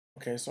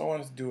Okay, so I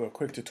wanted to do a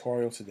quick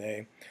tutorial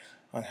today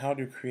on how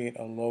to create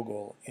a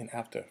logo in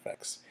After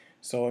Effects.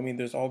 So,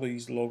 there's all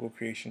these logo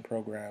creation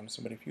programs,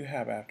 but if you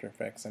have After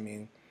Effects,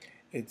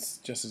 it's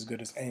just as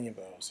good as any of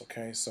those.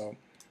 Okay, so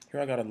here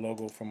I got a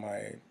logo for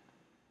my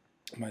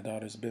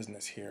daughter's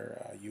business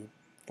here,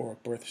 for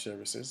birth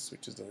services,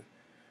 which is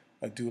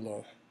a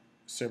doula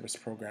service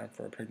program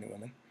for pregnant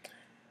women.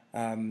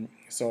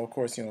 So, of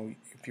course,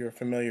 if you're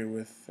familiar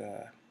with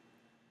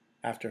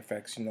After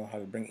Effects, you know how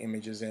to bring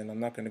images in. I'm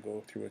not going to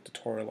go through a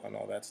tutorial on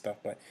all that stuff,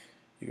 but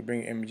you can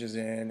bring images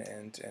in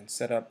and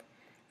set up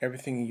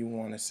everything you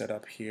want to set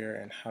up here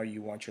and how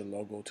you want your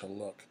logo to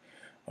look.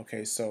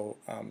 Okay, so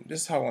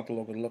this is how I want the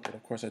logo to look, but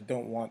of course I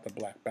don't want the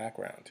black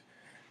background.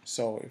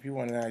 So if you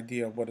want an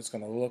idea of what it's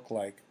going to look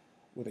like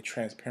with a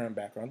transparent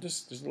background,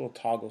 there's a little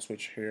toggle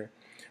switch here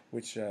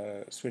which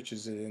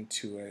switches it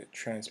into a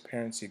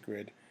transparency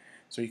grid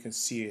so you can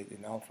see it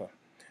in alpha.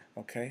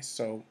 Okay,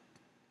 so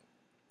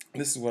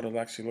this is what it'll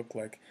actually look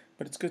like,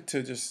 but it's good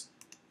to just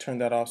turn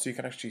that off so you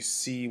can actually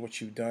see what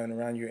you've done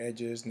around your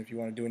edges, and if you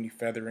want to do any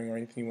feathering or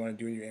anything you want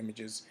to do in your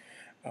images.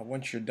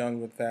 Once you're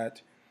done with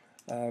that,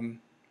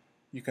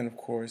 you can of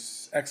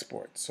course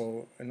export.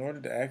 So in order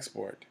to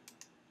export,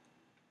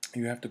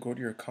 you have to go to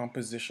your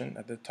composition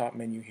at the top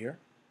menu here.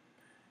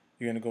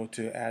 You're going to go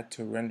to add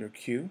to render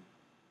queue.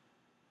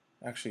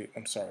 Actually,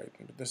 I'm sorry,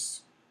 but do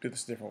this a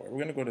different way.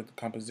 We're going to go to the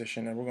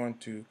composition and we're going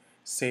to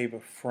save a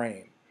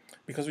frame,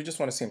 because we just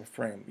want to save a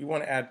frame. You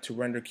want to add to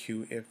render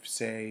queue if,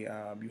 say,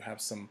 you have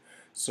some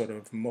sort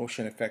of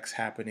motion effects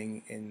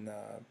happening in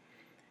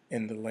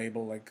the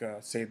label, like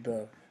say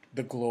the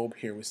globe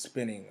here was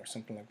spinning or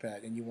something like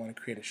that, and you want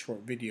to create a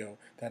short video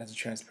that has a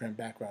transparent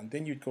background.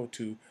 Then you'd go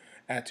to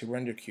add to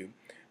render queue.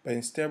 But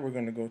instead, we're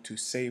going to go to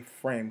save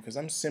frame, because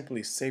I'm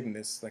simply saving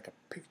this like a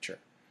picture.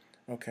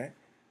 Okay,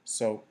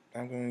 so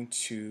I'm going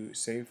to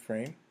save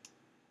frame,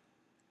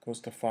 goes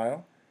to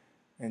file,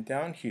 and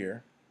down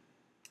here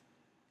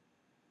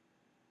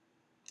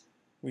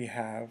we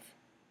have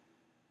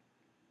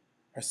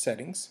our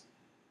settings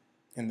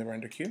in the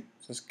render queue.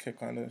 So let's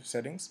click on the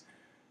settings.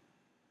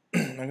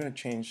 I'm going to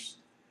change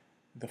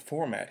the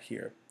format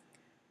here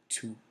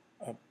to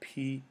a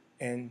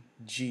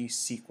PNG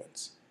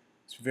sequence.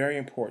 It's very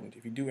important.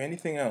 If you do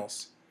anything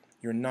else,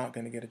 you're not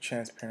going to get a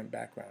transparent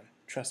background.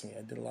 Trust me,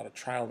 I did a lot of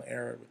trial and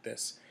error with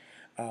this.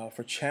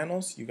 For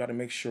channels, you got to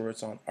make sure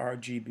it's on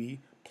RGB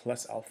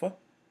plus alpha.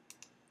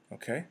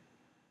 Okay.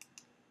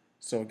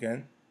 So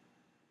again,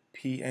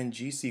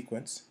 PNG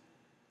sequence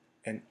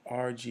and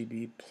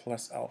RGB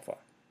plus alpha.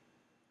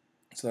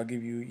 So I'll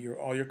give you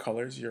all your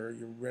colors, your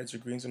reds,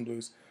 your greens, and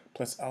blues,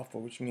 plus alpha,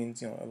 which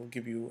means it'll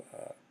give you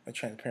a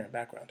transparent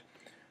background.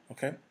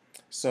 Okay.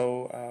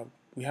 So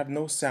we have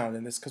no sound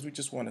in this because we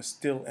just want a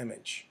still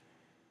image.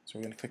 So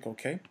we're going to click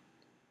OK.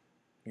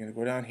 We're going to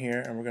go down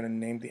here and we're going to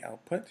name the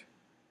output.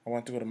 I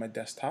want to go to my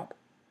desktop,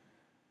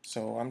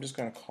 so I'm just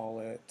going to call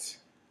it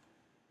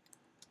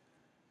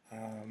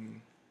a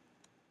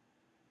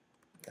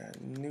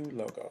new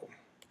logo.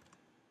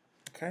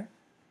 Okay,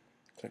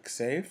 click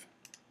Save.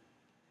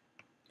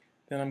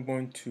 Then I'm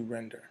going to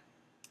render.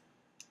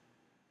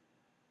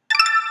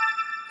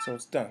 So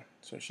it's done.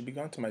 So it should be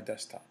gone to my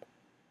desktop.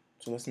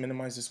 So let's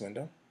minimize this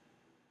window.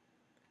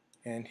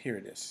 And here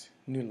it is,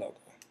 new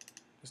logo.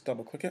 Just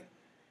double click it,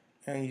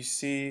 and you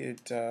see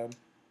it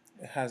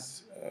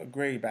has a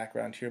gray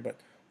background here,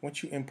 but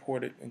once you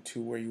import it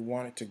into where you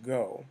want it to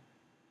go,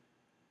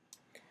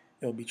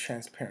 it'll be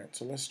transparent.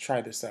 So let's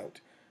try this out.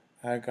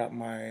 I got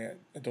my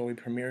Adobe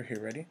Premiere here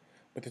ready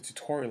with the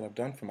tutorial I've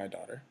done for my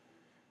daughter.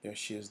 There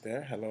she is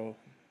there. Hello,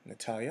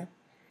 Natalia.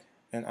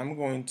 And I'm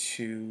going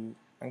to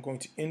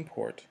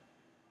import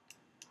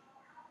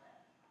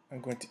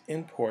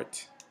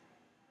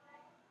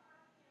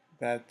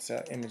that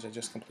image I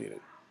just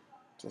completed.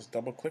 Just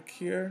double click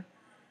here,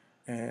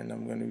 and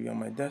I'm going to be on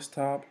my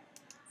desktop,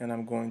 and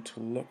I'm going to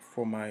look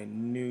for my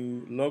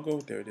new logo.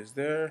 There it is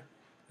there.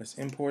 Let's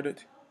import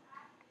it,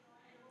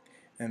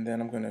 and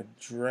then I'm going to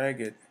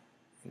drag it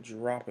and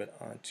drop it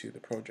onto the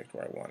project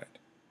where I want it.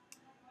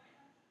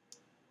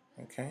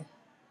 Okay,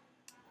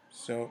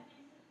 so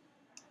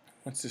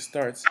once this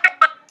starts,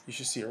 you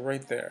should see it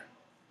right there.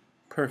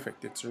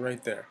 Perfect, it's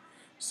right there.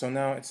 So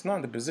now it's not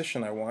in the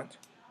position I want,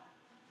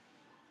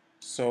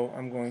 so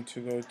I'm going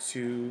to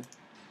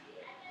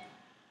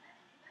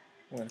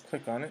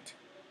click on it,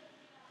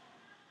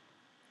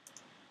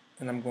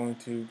 and I'm going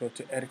to go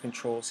to Edit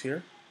Controls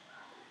here,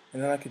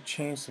 and then I could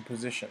change the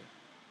position.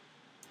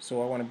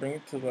 So I want to bring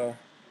it to the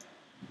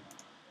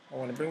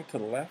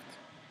left.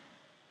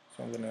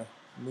 So I'm going to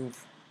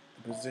move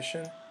the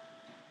position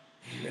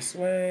this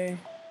way.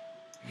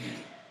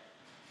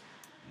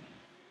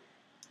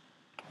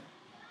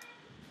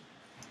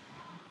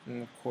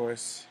 And of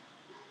course,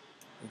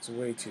 it's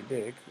way too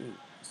big. Ooh,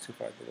 it's too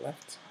far to the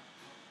left.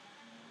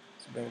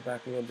 So bring it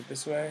back a little bit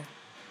this way.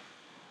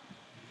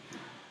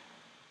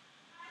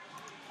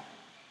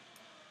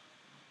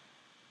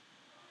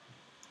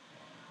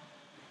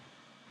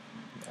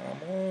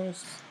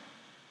 Almost.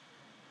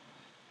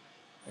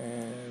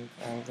 And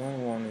I'm going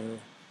to want to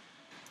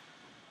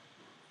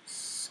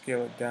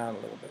scale it down a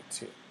little bit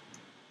too.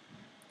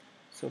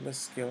 So let's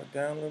scale it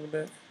down a little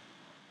bit.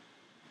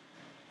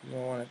 You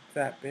don't want it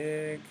that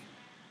big.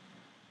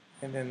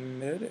 And then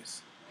there it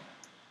is.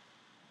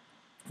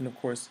 And of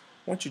course,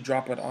 once you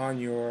drop it on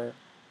your,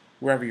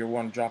 wherever you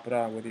want to drop it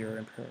on, whether you're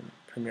in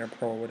Premiere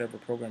Pro or whatever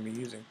program you're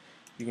using,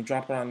 you can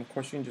drop it on. Of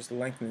course, you can just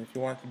lengthen it. If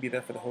you want it to be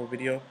there for the whole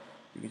video,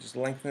 you can just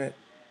lengthen it,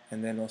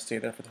 and then it'll stay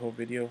there for the whole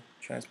video.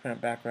 Transparent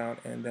background,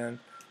 and then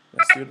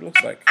let's see what it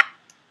looks like.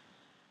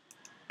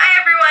 Hi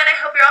everyone, I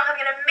hope you're all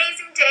having an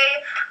amazing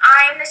day.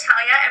 I'm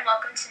Natalia, and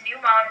welcome to New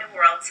Mom, New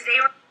World.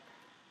 Today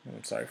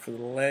I'm sorry for the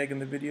lag in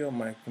the video.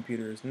 My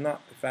computer is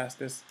not the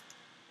fastest.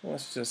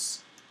 Let's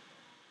just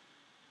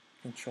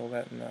control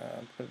that and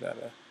put it at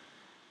a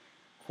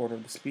quarter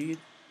of the speed.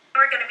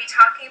 we're going to be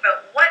talking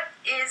about what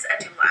is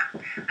a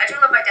doula. A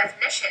doula by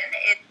definition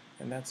is...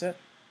 And that's it.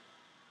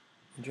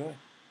 Enjoy.